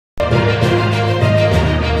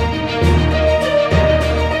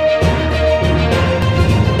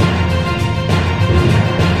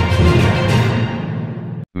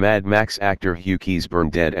Mad Max actor Hugh Keays-Byrne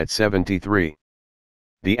dead at 73.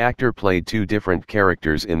 The actor played two different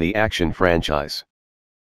characters in the action franchise.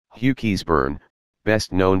 Hugh Keays-Byrne,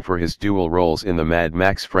 best known for his dual roles in the Mad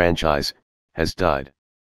Max franchise, has died.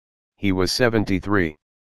 He was 73.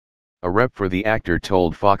 A rep for the actor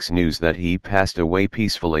told Fox News that he passed away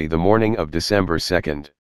peacefully the morning of December 2.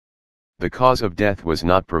 The cause of death was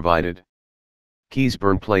not provided.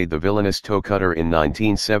 Keays-Byrne played the villainous toe cutter in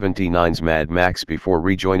 1979's Mad Max before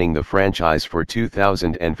rejoining the franchise for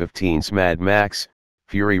 2015's Mad Max,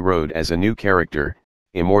 Fury Road as a new character,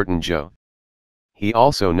 Immortan Joe. He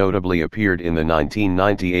also notably appeared in the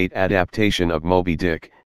 1998 adaptation of Moby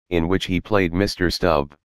Dick, in which he played Mr.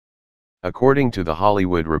 Stubb. According to The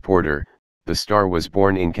Hollywood Reporter, the star was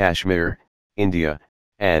born in Kashmir, India,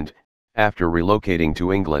 and, after relocating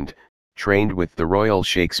to England, trained with the Royal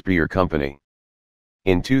Shakespeare Company.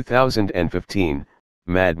 In 2015,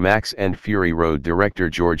 Mad Max and Fury Road director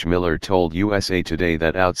George Miller told USA Today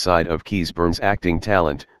that outside of Keays-Byrne's acting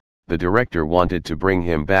talent, the director wanted to bring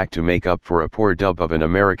him back to make up for a poor dub of an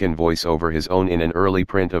American voice over his own in an early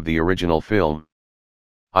print of the original film.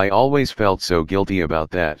 "I always felt so guilty about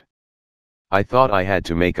that. I thought I had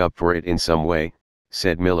to make up for it in some way,"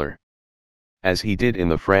 said Miller. As he did in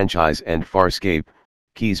the franchise and Farscape,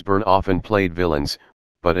 Keays-Byrne often played villains,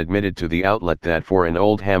 but admitted to the outlet that for an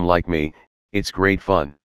old ham like me, it's great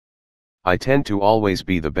fun. "I tend to always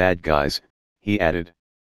be the bad guys," he added.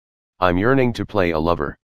 "I'm yearning to play a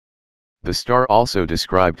lover." The star also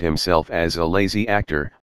described himself as a lazy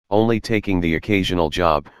actor, only taking the occasional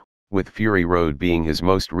job, with Fury Road being his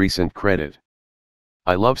most recent credit.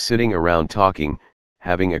 "I love sitting around talking,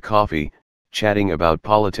 having a coffee, chatting about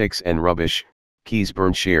politics and rubbish,"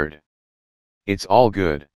 Keays-Byrne shared. "It's all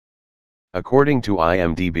good." According to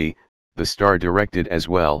IMDb, the star directed as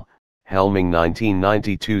well, helming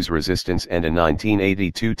 1992's Resistance and a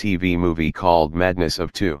 1982 TV movie called Madness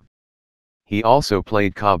of Two. He also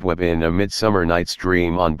played Cobweb in A Midsummer Night's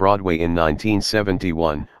Dream on Broadway in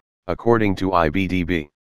 1971, according to IMDb.